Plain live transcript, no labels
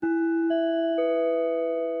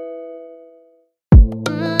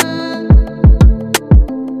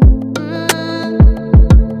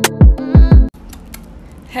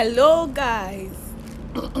Hello, guys.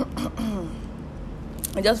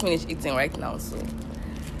 I just finished eating right now, so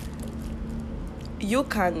you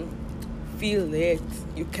can feel it.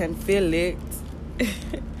 You can feel it.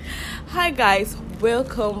 Hi, guys.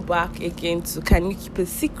 Welcome back again to Can You Keep a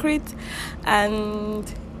Secret?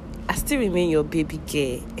 And I still remain your baby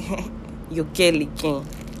girl, your girl again.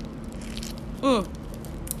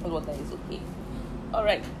 Water is okay. All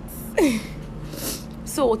right.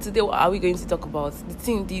 So today, what are we going to talk about?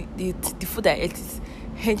 The food I ate is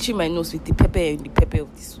henching my nose with the pepper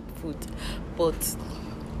of this food, but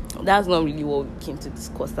that's not really what we came to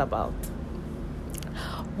discuss about.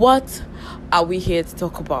 What are we here to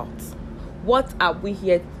talk about? What are we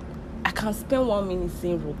here? I can spend 1 minute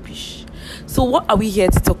saying rubbish. So what are we here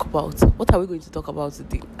to talk about? What are we going to talk about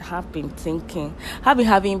today? I have been thinking. I've been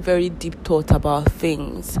having very deep thought about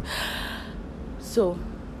things. So,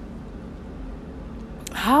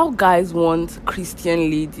 how guys want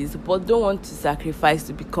Christian ladies but don't want to sacrifice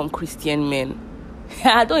to become Christian men?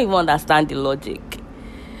 I don't even understand the logic.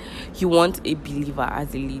 You want a believer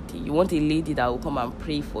as a lady. You want a lady that will come and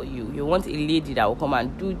pray for you. You want a lady that will come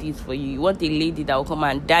and do this for you. You want a lady that will come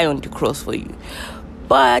and die on the cross for you.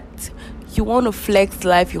 But you want to flex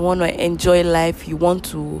life. You want to enjoy life. You want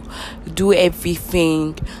to do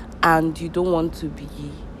everything. And you don't want to be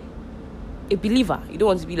a believer. You don't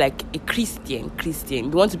want to be like a Christian. You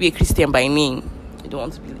want to be a Christian by name. You don't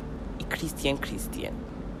want to be a Christian.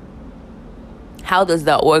 How does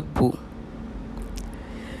that work, boo?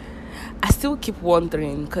 I still keep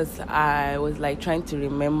wondering because I was like I was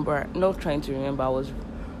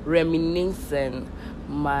reminiscing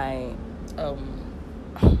my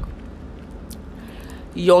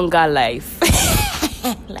younger life.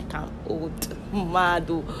 Like I'm old,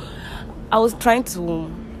 mad. I was trying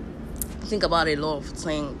to think about a lot of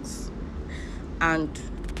things, and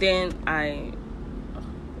then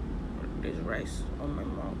there's rice on my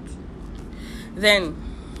mouth. Then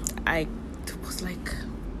I was like,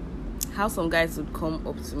 how some guys would come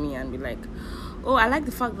up to me and be like, oh, I like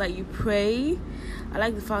the fact that you pray. I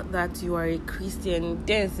like the fact that you are a Christian.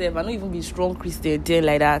 Then I don't even be a strong Christian then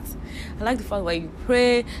like that. I like the fact that you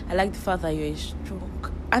pray. I like the fact that you're a strong.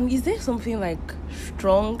 And is there something like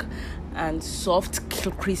strong and soft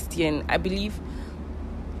Christian? I believe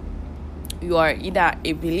you are either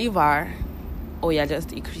a believer or you're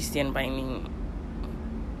just a Christian by name.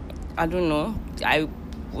 I don't know. I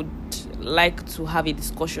would like to have a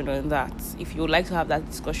discussion on that. If you would like to have that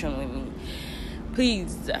discussion with me,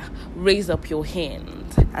 please raise up your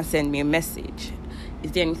hand and send me a message.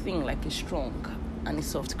 Is there anything like a strong and a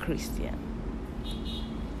soft Christian?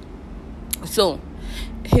 So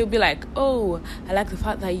he'll be like, oh, I like the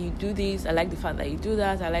fact that you do this. I like the fact that you do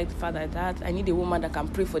that. I like the fact that I need a woman that can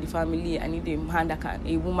pray for the family. I need a woman that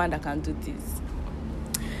can do this.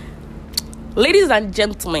 Ladies and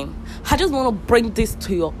gentlemen, I just want to bring this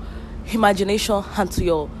to your imagination and to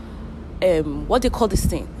your what they call this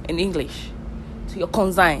thing in English, to your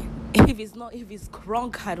concern. If it's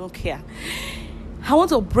wrong, I don't care. I want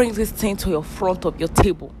to bring this thing to your front of your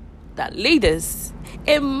table. That ladies,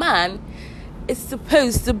 a man is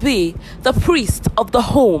supposed to be the priest of the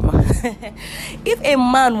home. If a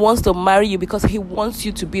man wants to marry you because he wants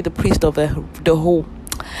you to be the priest of the home,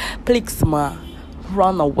 please, ma,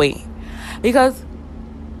 run away. Because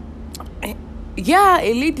yeah,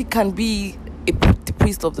 a lady can be the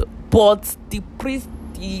priest of the, but the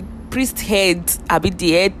priest head, I mean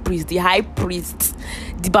the head priest, the high priest,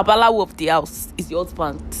 the babalawo of the house is your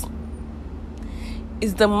husband.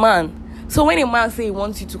 Is the man. So when a man say he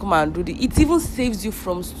wants you to come and do this, it even saves you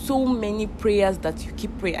from so many prayers that you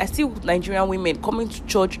keep praying. I see Nigerian women coming to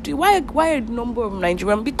church. Why a number of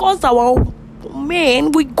Nigerian? Because our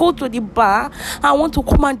men, we go to the bar and want to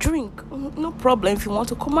come and drink. No problem if you want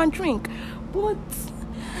to come and drink. But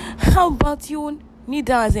how about you kneel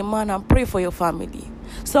down as a man and pray for your family?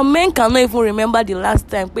 Some men cannot even remember the last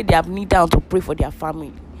time they have kneeled down to pray for their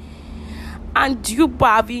family. And you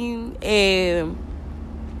having a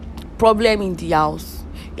problem in the house.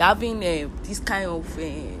 You're having this kind of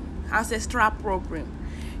ancestral problem.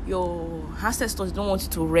 Your ancestors don't want you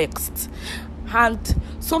to rest. And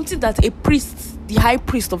something that a priest, the high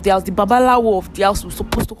priest of the house, the babalawo of the house, was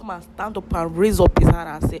supposed to come and stand up and raise up his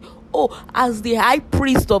hand and say, oh, as the high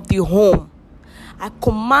priest of the home, I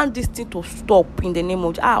command this thing to stop in the name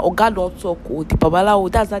of God. Don't talk. Oh, the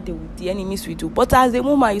babalawo, that's what the enemies will do. But as a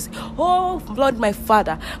woman, you say, oh Lord, my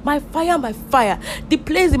Father, my fire, the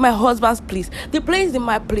place in my husband's place, the place in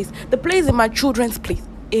my place, the place in my children's place.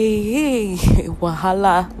 Hey,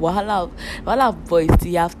 wahala voice.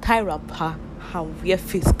 You have tie wrapper and wear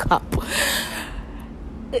face cap.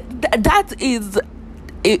 That is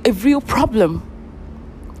a real problem.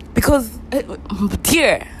 Because,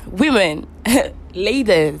 dear women,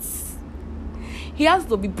 ladies, he has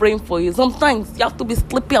to be praying for you. Sometimes you have to be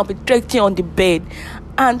sleeping and be stretching on the bed,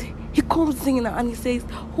 and he comes in and he says,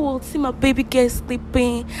 "Oh, see my baby girl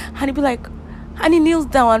sleeping," and he be like, and he kneels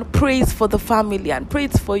down and prays for the family and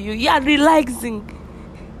prays for you. Yeah, relaxing.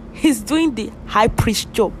 He's doing the high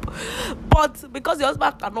priest job. But because your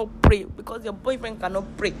husband cannot pray, because your boyfriend cannot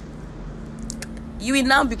pray, you will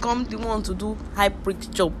now become the one to do high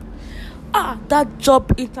priest job. That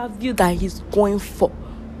job interview that he's going for,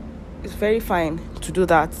 it's very fine to do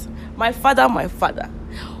that. My father,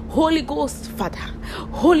 Holy Ghost, Father,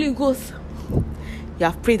 Holy Ghost. You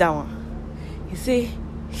have prayed that one. He say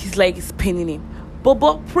his leg is paining him.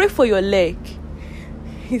 Bobo, pray for your leg.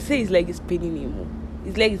 He say his leg is paining him.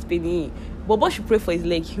 His leg is paining him. Bobo should pray for his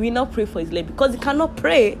leg. He will not pray for his leg because he cannot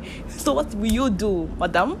pray. So what will you do,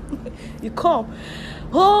 madam? You come.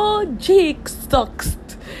 Oh, Jigsaw.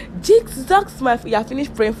 You have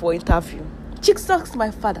finished praying for interview. Jigsaw,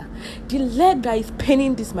 my father. The leg that is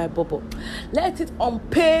paining this, my Bobo. Let it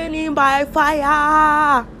unpain him by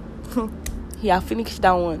fire. He have finished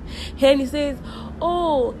that one. And he says,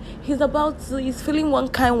 oh, he's feeling one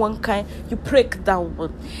kind. You break that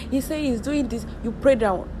one. He say he's doing this, you pray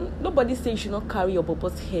down. Nobody says you should not carry your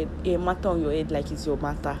Bobo's head, a matter on your head like it's your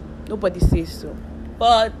matter. Nobody says so.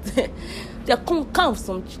 But there come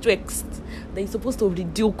some tricks that you're supposed to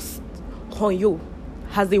reduce on you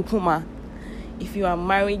as a woman. If you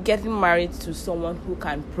are getting married to someone who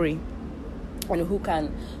can pray and who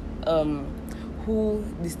can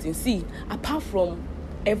see, apart from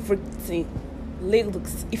everything,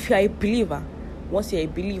 ladies, if you are a believer, once you're a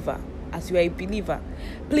believer, as you are a believer,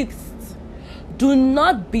 please do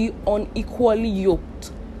not be unequally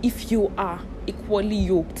yoked. If you are equally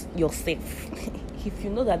yoked yourself, if you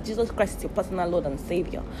know that Jesus Christ is your personal Lord and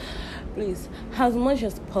Savior, please, as much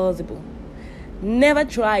as possible, never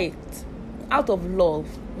try it out of love.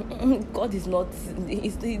 God is not.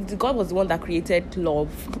 God was the one that created love.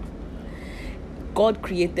 God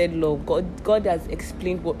created love. God has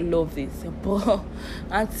explained what love is. But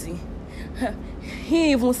auntie,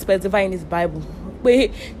 he even specified in his Bible where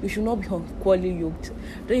you should not be unequally yoked.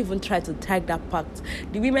 Don't even try to tag that part.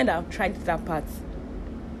 The women that have tried that part,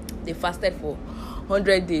 they fasted for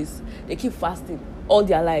 100 days. They keep fasting all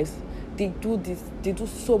their lives. They do this. They do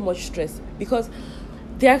so much stress because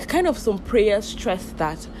there are kind of some prayer stress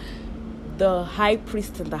that the high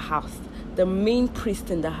priest in the house, the main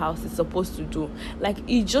priest in the house, is supposed to do. Like,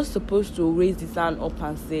 he's just supposed to raise his hand up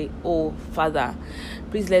and say, "Oh, Father,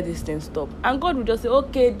 please let this thing stop." And God will just say,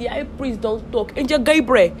 "Okay, the high priest don't talk. Angel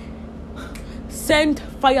Gabriel, send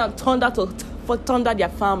fire and thunder for thunder their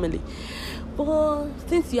family." But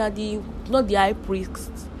since you are not the high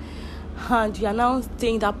priest, and you are now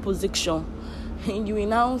staying in that position, and you will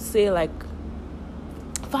now say like,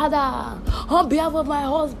 "Father, on behalf of my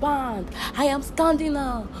husband, I am standing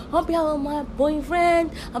now. On behalf of my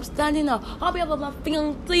boyfriend, I'm standing now. On behalf of my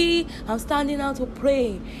fiancé, I'm standing now to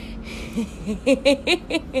pray."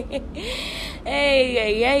 Hey.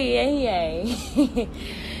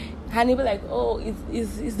 And he'll be like, "Oh,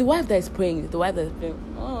 it's the wife that is praying. It's the wife that is praying."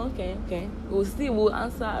 Oh, okay. We'll see. We'll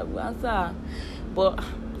answer. But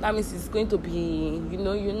that means it's going to be, you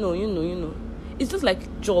know. It's just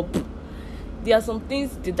like job. There are some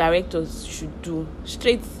things the directors should do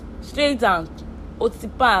straight down,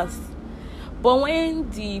 pass. But when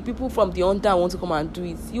the people from the under want to come and do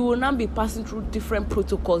it, you will not be passing through different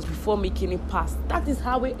protocols before making it pass. That is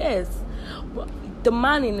how it is. But the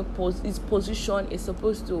man in his position is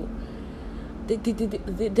supposed to.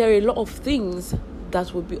 There are a lot of things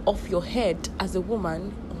that will be off your head as a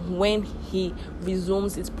woman when he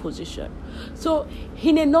resumes his position. So,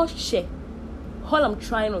 in a nutshell, all I'm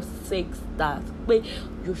trying to say is that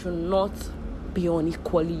you should not be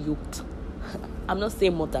unequally yoked. I'm not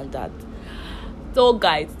saying more than that. So,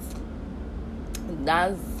 guys,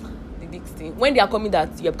 that's the next thing. When they are coming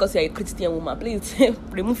that because you're a Christian woman, please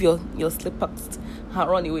remove your slippers and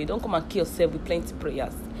run away. Don't come and kill yourself with plenty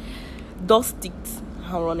prayers. Dust sticks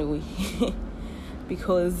and run away.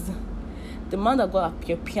 Because the man that God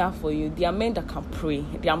appear for you, they are men that can pray.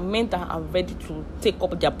 They are men that are ready to take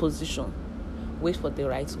up their position. Wait for the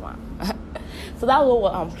right one. So that's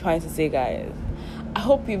what I'm trying to say, guys. I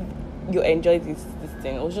hope you enjoyed this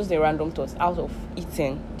thing. It was just a random thought out of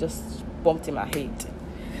eating, just bumped in my head.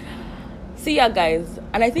 See ya, guys.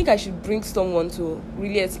 And I think I should bring someone to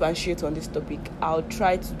really expatiate on this topic. I'll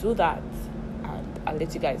try to do that, and I'll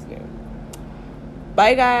let you guys know.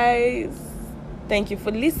 Bye, guys. Thank you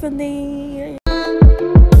for listening.